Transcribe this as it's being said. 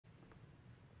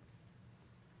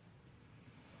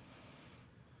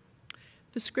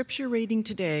The scripture reading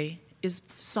today is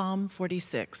Psalm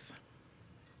 46.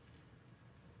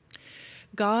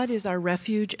 God is our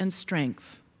refuge and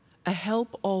strength, a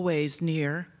help always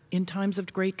near in times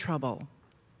of great trouble.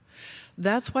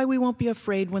 That's why we won't be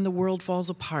afraid when the world falls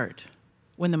apart,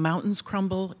 when the mountains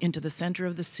crumble into the center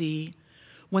of the sea,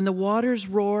 when the waters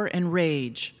roar and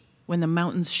rage, when the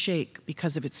mountains shake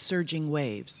because of its surging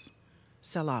waves.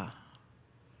 Selah.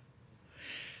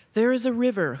 There is a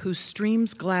river whose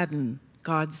streams gladden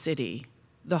God's city,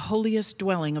 the holiest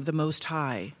dwelling of the Most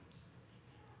High.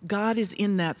 God is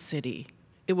in that city.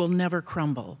 It will never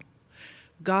crumble.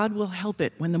 God will help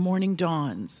it when the morning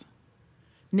dawns.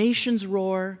 Nations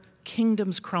roar,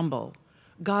 kingdoms crumble.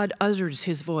 God utters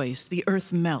his voice, the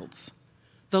earth melts.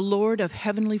 The Lord of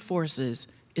heavenly forces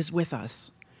is with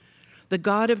us. The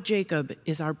God of Jacob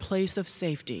is our place of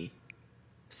safety.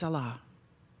 Selah.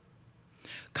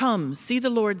 Come, see the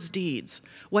Lord's deeds,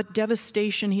 what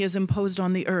devastation he has imposed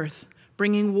on the earth,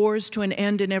 bringing wars to an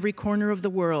end in every corner of the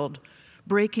world,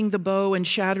 breaking the bow and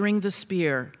shattering the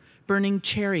spear, burning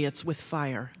chariots with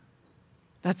fire.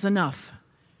 That's enough.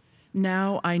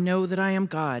 Now I know that I am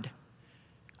God.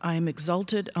 I am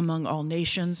exalted among all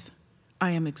nations.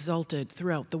 I am exalted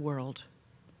throughout the world.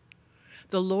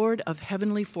 The Lord of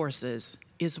heavenly forces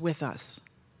is with us.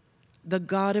 The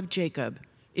God of Jacob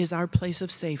is our place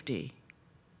of safety.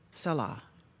 Selah.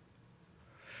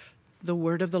 The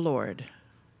word of the Lord.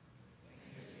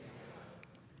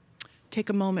 Take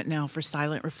a moment now for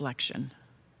silent reflection.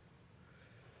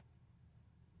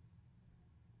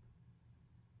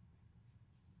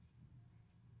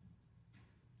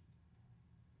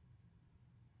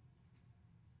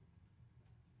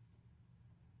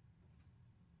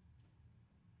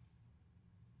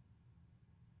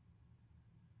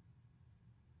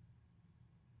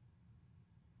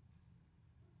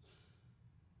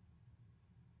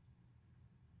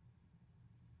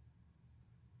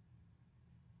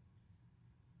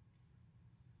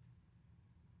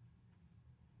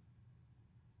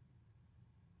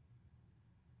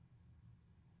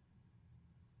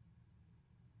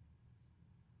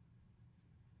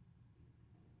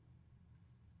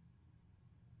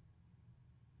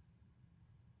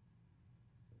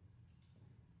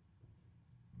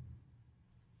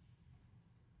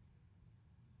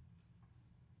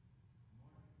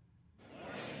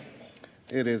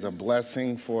 It is a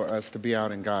blessing for us to be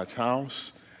out in God's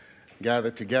house,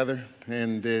 gathered together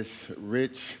in this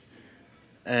rich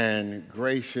and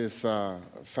gracious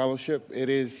fellowship. It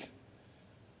is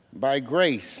by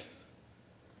grace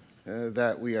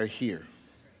that we are here,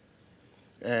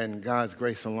 and God's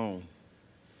grace alone.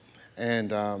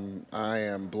 And I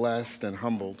am blessed and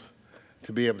humbled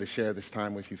to be able to share this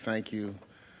time with you. Thank you,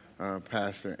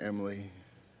 Pastor Emily.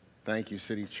 Thank you,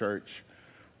 City Church,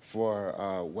 for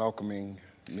welcoming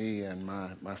me and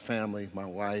my family, my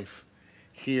wife,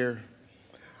 here.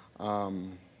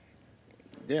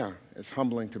 It's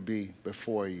humbling to be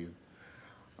before you.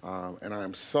 And I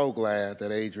am so glad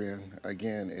that Adrienne,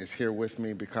 again, is here with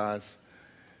me, because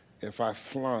if I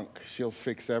flunk, she'll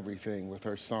fix everything with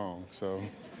her song. So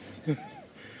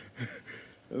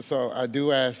I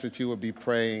do ask that you would be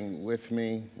praying with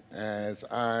me as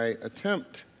I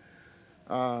attempt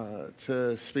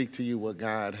to speak to you what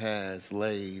God has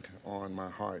laid on my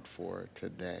heart for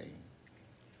today.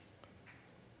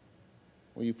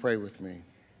 Will you pray with me?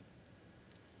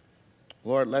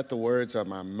 Lord, let the words of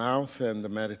my mouth and the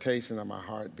meditation of my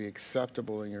heart be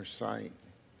acceptable in your sight.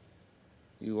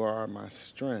 You are my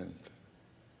strength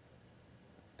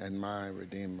and my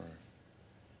Redeemer.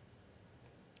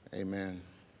 Amen.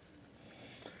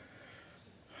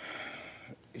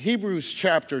 Hebrews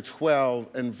chapter 12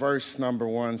 and verse number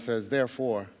 1 says,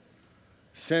 "Therefore,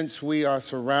 since we are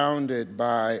surrounded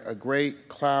by a great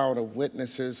cloud of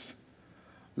witnesses,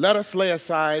 let us lay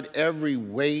aside every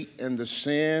weight and the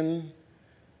sin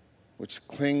which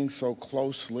clings so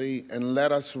closely, and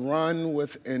let us run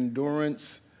with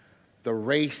endurance the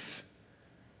race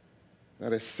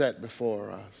that is set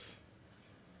before us,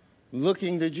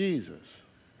 looking to Jesus,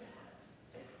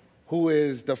 who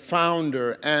is the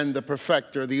founder and the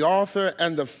perfecter, the author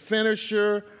and the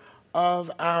finisher of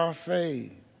our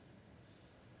faith,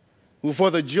 who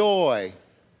for the joy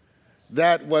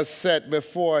that was set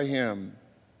before him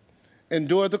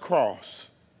endured the cross,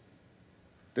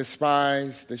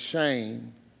 despised the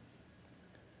shame,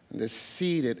 and is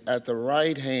seated at the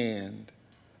right hand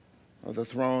of the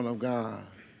throne of God,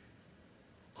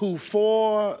 who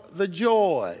for the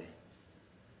joy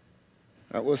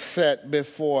that was set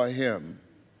before him,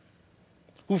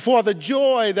 who for the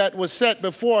joy that was set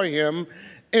before him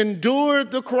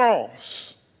endured the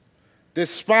cross,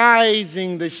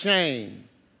 despising the shame,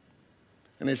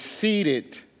 and is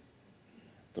seated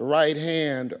at the right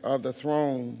hand of the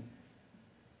throne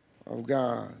of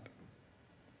God.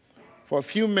 For a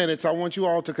few minutes, I want you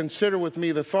all to consider with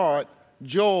me the thought,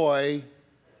 joy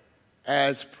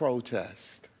as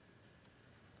protest.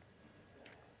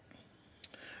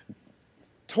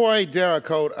 Toy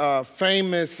Dericotte, a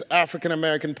famous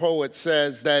African-American poet,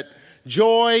 says that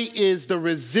joy is the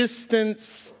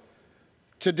resistance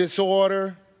to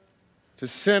disorder, to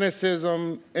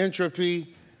cynicism,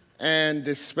 entropy, and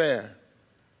despair.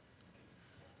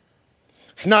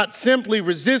 It's not simply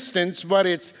resistance, but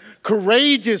it's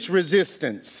courageous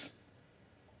resistance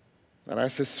that I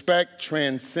suspect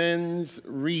transcends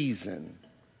reason.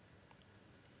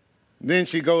 Then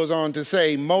she goes on to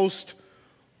say, most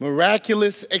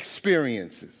miraculous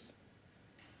experiences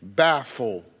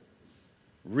baffle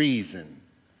reason.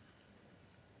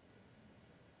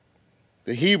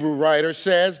 The Hebrew writer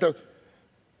says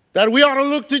that we ought to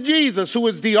look to Jesus, who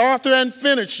is the author and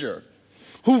finisher,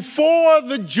 who for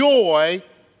the joy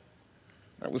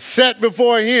that was set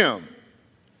before him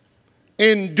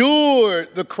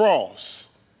endured the cross,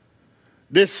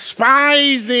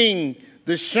 despising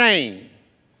the shame,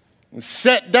 and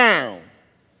sat down at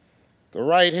the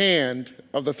right hand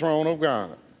of the throne of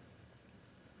God.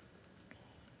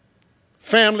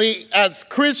 Family, as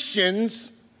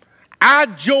Christians, our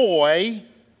joy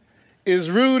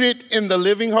is rooted in the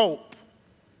living hope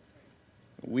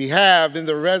we have in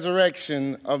the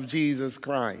resurrection of Jesus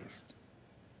Christ.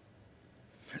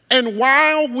 And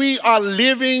while we are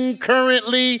living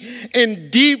currently in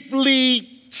deeply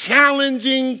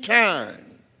challenging times,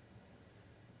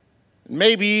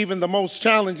 maybe even the most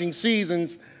challenging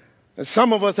seasons that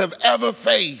some of us have ever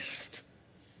faced,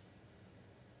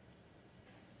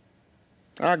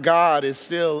 our God is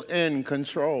still in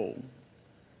control.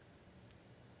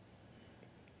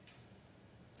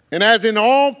 And as in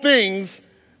all things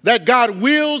that God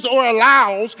wills or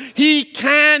allows, he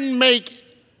can make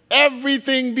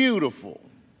everything beautiful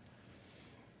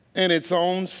in its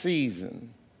own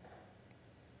season.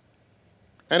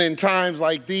 And in times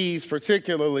like these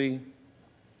particularly,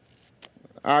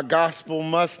 our gospel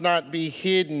must not be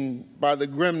hidden by the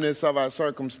grimness of our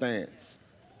circumstance.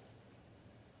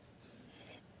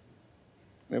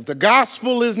 If the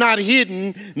gospel is not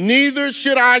hidden, neither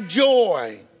should our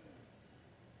joy.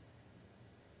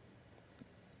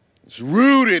 It's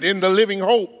rooted in the living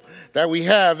hope that we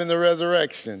have in the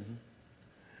resurrection.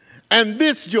 And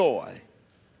this joy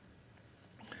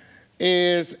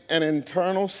is an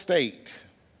internal state,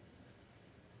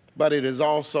 but it is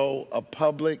also a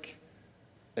public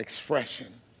expression,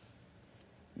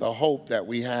 the hope that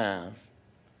we have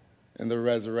in the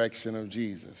resurrection of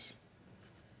Jesus.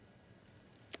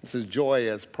 This is joy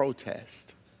as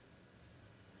protest.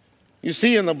 You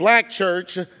see, in the black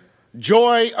church,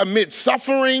 joy amid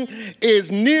suffering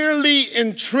is nearly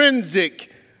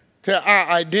intrinsic to our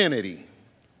identity.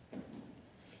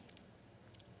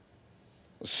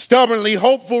 Stubbornly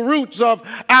hopeful roots of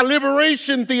our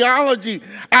liberation theology,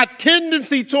 our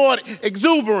tendency toward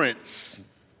exuberance,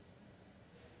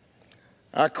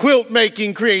 our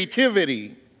quilt-making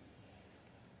creativity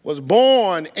was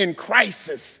born in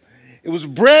crisis. It was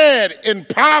bred in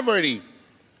poverty.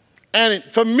 And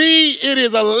for me, it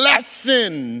is a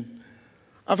lesson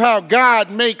of how God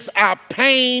makes our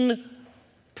pain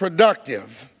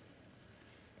productive,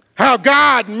 how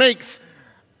God makes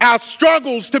our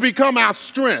struggles to become our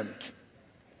strength,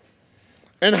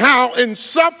 and how in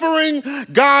suffering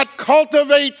God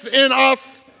cultivates in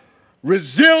us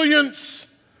resilience,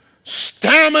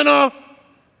 stamina,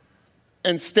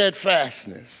 and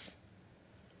steadfastness.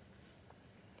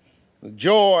 The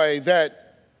joy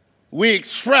that we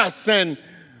express and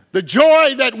the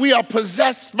joy that we are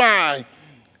possessed by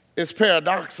is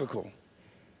paradoxical.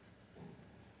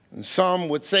 And some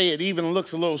would say it even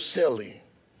looks a little silly.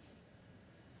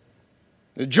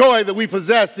 The joy that we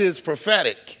possess is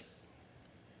prophetic.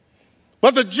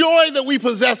 But the joy that we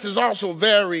possess is also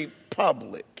very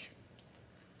public.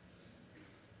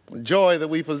 The joy that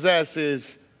we possess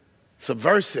is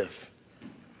subversive,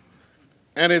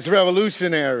 and it's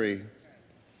revolutionary.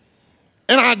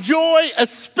 And our joy,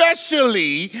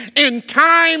 especially in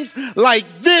times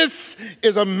like this,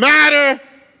 is a matter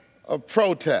of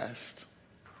protest.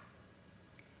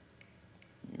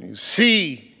 You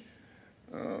see,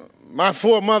 my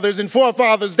foremothers and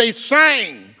forefathers, they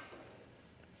sang.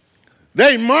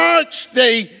 They marched,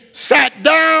 they sat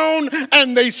down,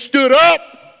 and they stood up.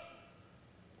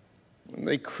 And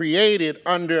they created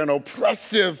under an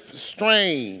oppressive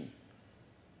strain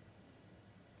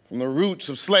from the roots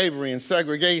of slavery and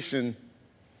segregation,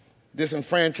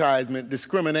 disenfranchisement,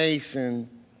 discrimination,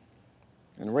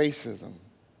 and racism.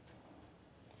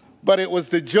 but it was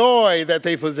the joy that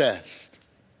they possessed,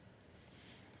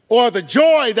 or the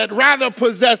joy that rather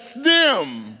possessed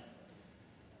them,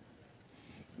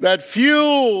 that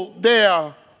fueled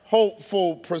their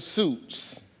hopeful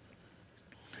pursuits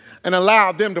and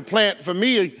allowed them to plant for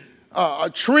me a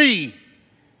tree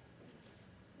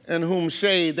in whose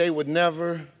shade they would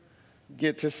never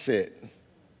get to sit.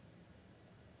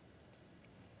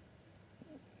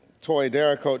 Toy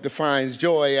Dericotte defines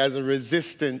joy as a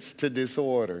resistance to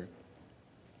disorder,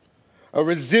 a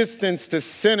resistance to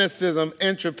cynicism,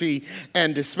 entropy,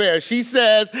 and despair. She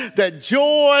says that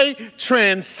joy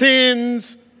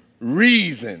transcends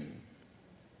reason.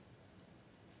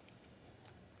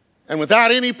 And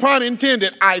without any pun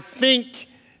intended, I think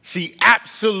she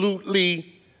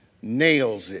absolutely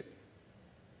nails it.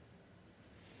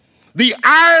 The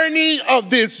irony of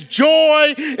this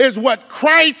joy is what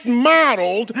Christ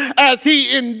modeled as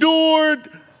he endured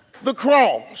the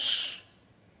cross.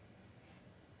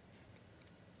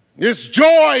 This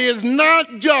joy is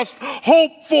not just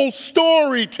hopeful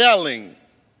storytelling,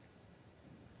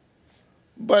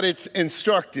 but it's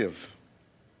instructive.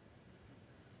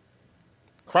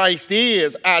 Christ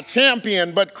is our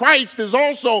champion, but Christ is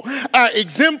also our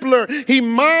exemplar. He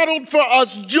modeled for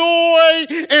us joy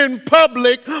in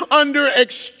public under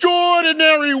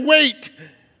extraordinary weight,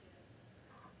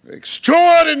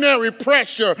 extraordinary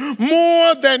pressure,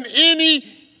 more than any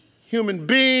human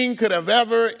being could have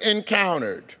ever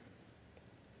encountered.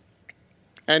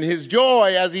 And his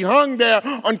joy as he hung there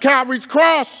on Calvary's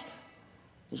cross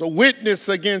was a witness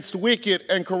against wicked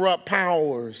and corrupt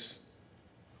powers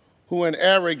who in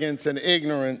arrogance and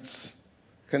ignorance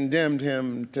condemned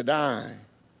him to die.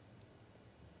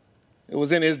 It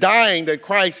was in his dying that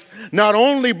Christ not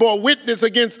only bore witness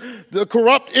against the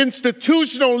corrupt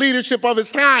institutional leadership of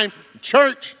his time,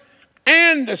 church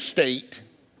and the state,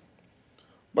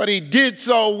 but he did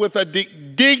so with a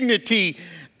dignity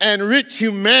and rich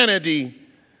humanity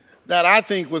that I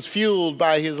think was fueled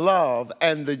by his love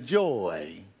and the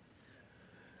joy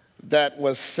that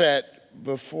was set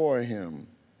before him.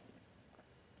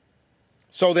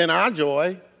 So then our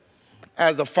joy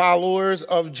as the followers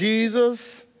of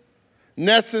Jesus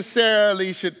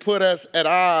necessarily should put us at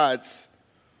odds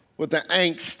with the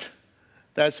angst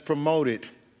that's promoted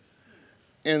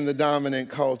in the dominant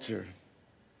culture.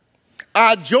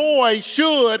 Our joy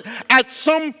should at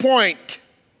some point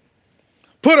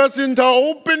put us into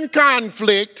open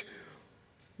conflict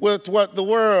with what the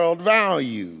world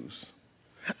values.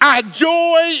 Our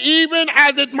joy, even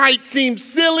as it might seem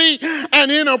silly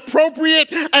and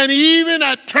inappropriate and even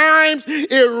at times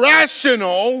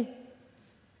irrational,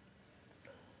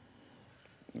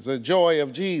 is the joy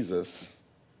of Jesus.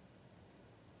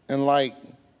 And like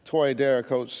Toy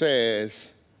Dericotte says,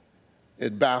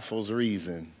 it baffles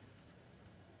reason.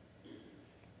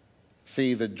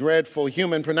 See, the dreadful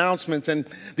human pronouncements and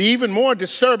the even more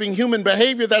disturbing human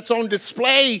behavior that's on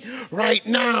display right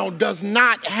now does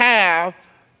not have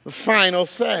the final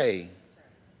say.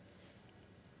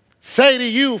 Say to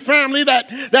you, family,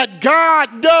 that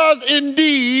God does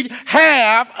indeed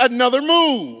have another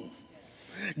move.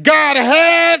 God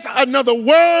has another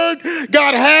word.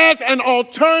 God has an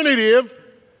alternative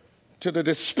to the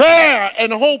despair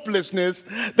and hopelessness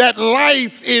that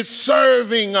life is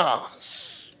serving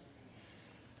us.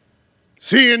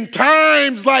 See, in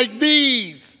times like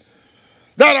these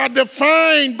that are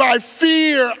defined by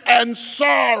fear and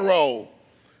sorrow,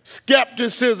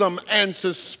 skepticism and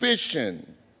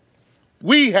suspicion,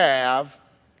 we have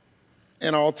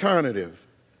an alternative.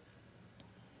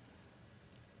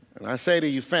 And I say to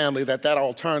you, family, that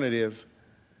alternative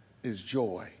is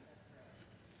joy.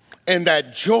 And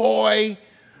that joy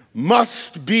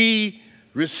must be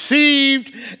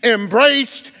received,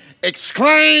 embraced,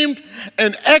 exclaimed,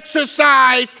 and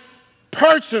exercised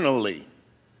personally,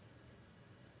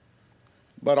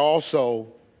 but also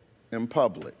in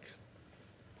public.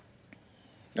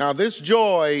 Now, this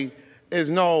joy is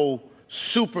no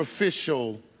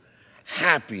superficial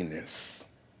happiness.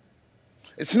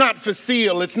 It's not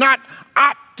facile. It's not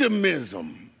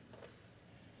optimism.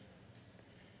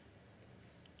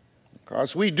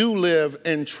 Because we do live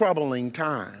in troubling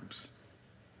times.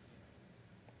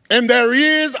 And there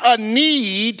is a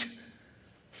need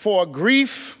for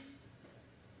grief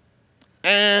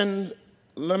and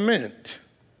lament.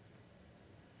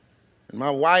 And my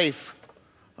wife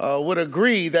would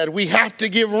agree that we have to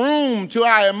give room to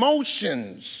our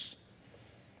emotions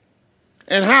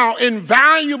and how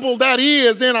invaluable that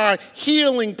is in our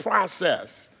healing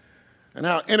process and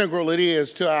how integral it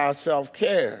is to our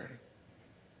self-care.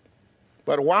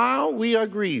 But while we are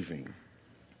grieving,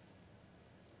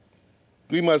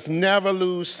 we must never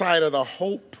lose sight of the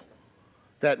hope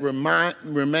that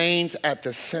remains at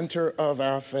the center of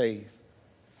our faith.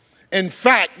 In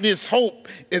fact, this hope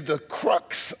is the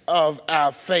crux of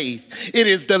our faith. It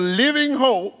is the living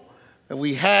hope that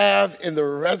we have in the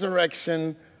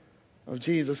resurrection of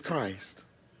Jesus Christ.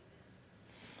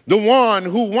 The one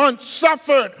who once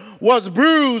suffered, was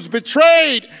bruised,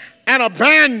 betrayed, and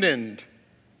abandoned.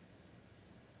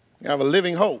 We have a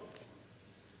living hope.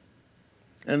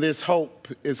 And this hope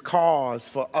is cause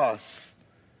for us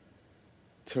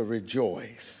to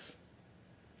rejoice.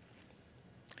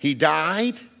 He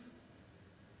died,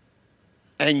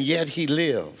 and yet he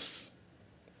lives.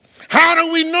 How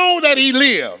do we know that he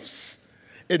lives?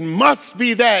 It must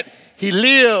be that he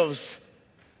lives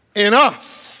in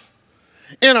us,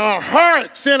 in our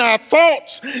hearts, in our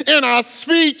thoughts, in our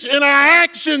speech, in our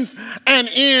actions, and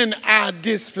in our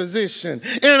disposition,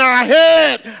 in our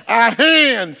head, our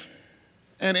hands,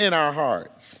 and in our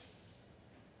hearts.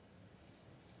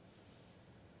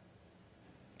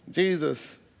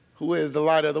 Jesus, who is the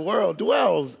light of the world,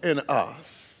 dwells in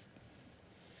us.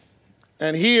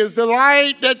 And he is the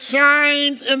light that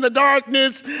shines in the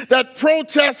darkness, that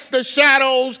protests the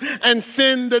shadows and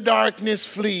sends the darkness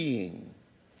fleeing.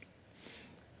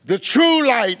 The true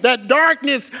light that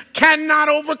darkness cannot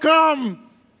overcome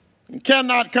and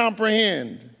cannot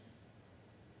comprehend.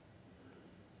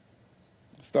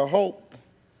 It's the hope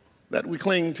that we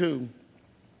cling to.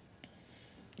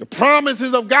 The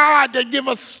promises of God that give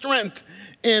us strength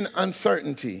in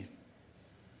uncertainty.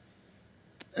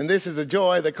 And this is a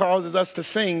joy that causes us to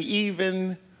sing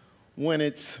even when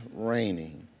it's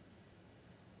raining.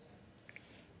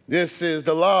 This is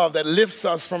the love that lifts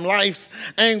us from life's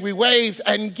angry waves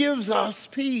and gives us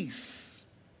peace.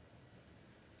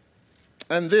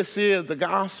 And this is the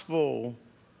gospel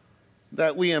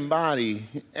that we embody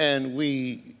and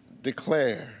we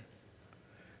declare.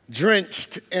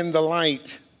 Drenched in the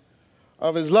light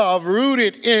of his love,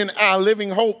 rooted in our living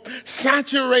hope,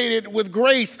 saturated with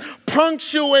grace,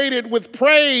 punctuated with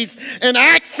praise, and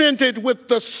accented with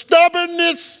the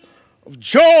stubbornness of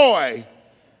joy,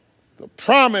 the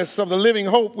promise of the living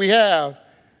hope we have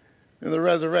in the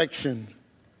resurrection,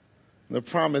 the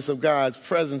promise of God's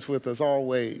presence with us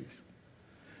always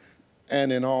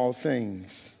and in all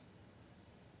things.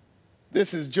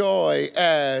 This is joy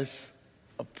as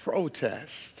a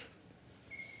protest.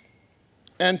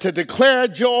 And to declare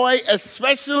joy,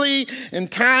 especially in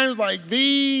times like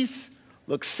these,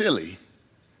 looks silly.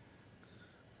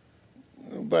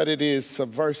 But it is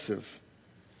subversive.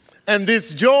 And this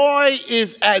joy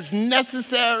is as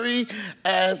necessary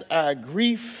as our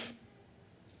grief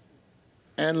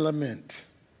and lament.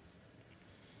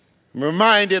 I'm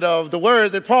reminded of the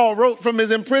word that Paul wrote from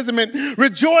his imprisonment.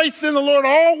 Rejoice in the Lord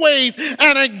always.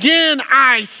 And again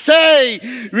I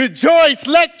say, rejoice.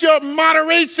 Let your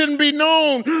moderation be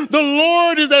known. The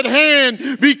Lord is at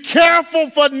hand. Be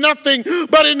careful for nothing,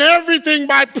 but in everything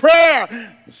by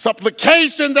prayer,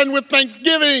 supplications, and with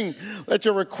thanksgiving. Let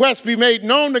your requests be made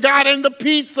known to God, and the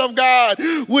peace of God,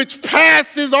 which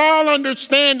passes all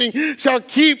understanding, shall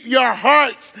keep your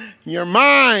hearts and your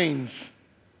minds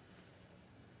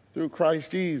through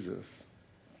Christ Jesus.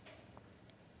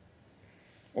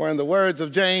 Or in the words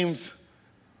of James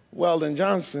Weldon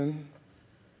Johnson,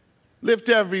 lift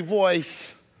every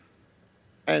voice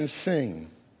and sing.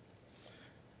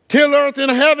 Till earth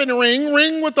and heaven ring,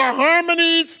 ring with the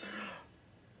harmonies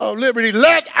of liberty.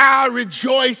 Let our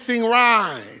rejoicing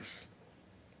rise.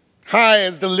 High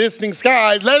as the listening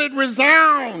skies, let it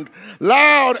resound.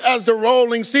 Loud as the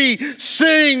rolling sea,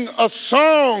 sing a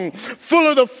song full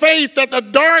of the faith that the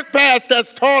dark past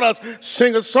has taught us.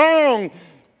 Sing a song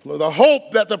full of the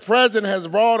hope that the present has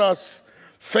brought us,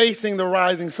 facing the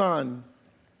rising sun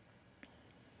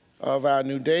of our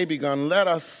new day begun. Let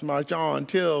us march on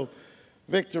till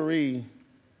victory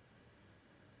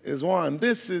is won.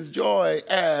 This is joy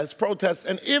as protest.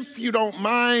 And if you don't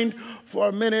mind for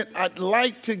a minute, I'd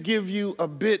like to give you a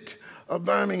bit of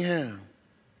Birmingham.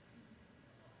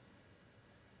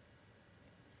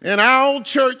 In our old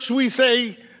church, we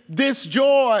say, this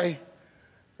joy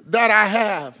that I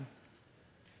have.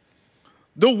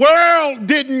 The world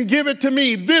didn't give it to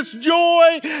me. This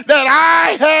joy that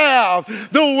I have,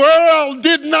 the world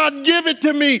did not give it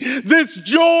to me. This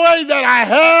joy that I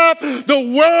have,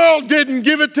 the world didn't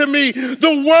give it to me.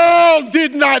 The world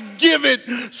did not give it,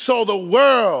 so the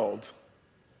world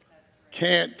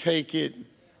can't take it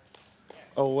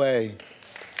away.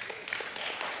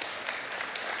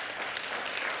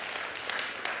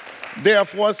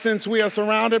 Therefore, since we are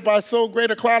surrounded by so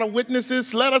great a cloud of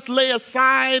witnesses, let us lay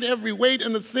aside every weight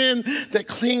and the sin that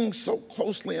clings so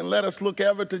closely, and let us look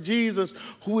ever to Jesus,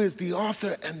 who is the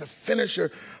author and the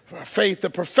finisher of our faith, the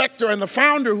perfecter and the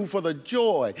founder, who for the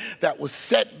joy that was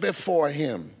set before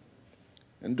him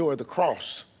endured the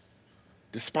cross,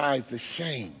 despised the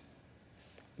shame,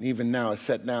 and even now is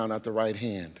set down at the right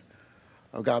hand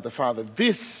of God the Father.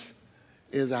 This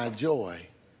is our joy,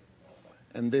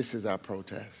 and this is our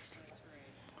protest.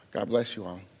 God bless you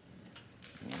all.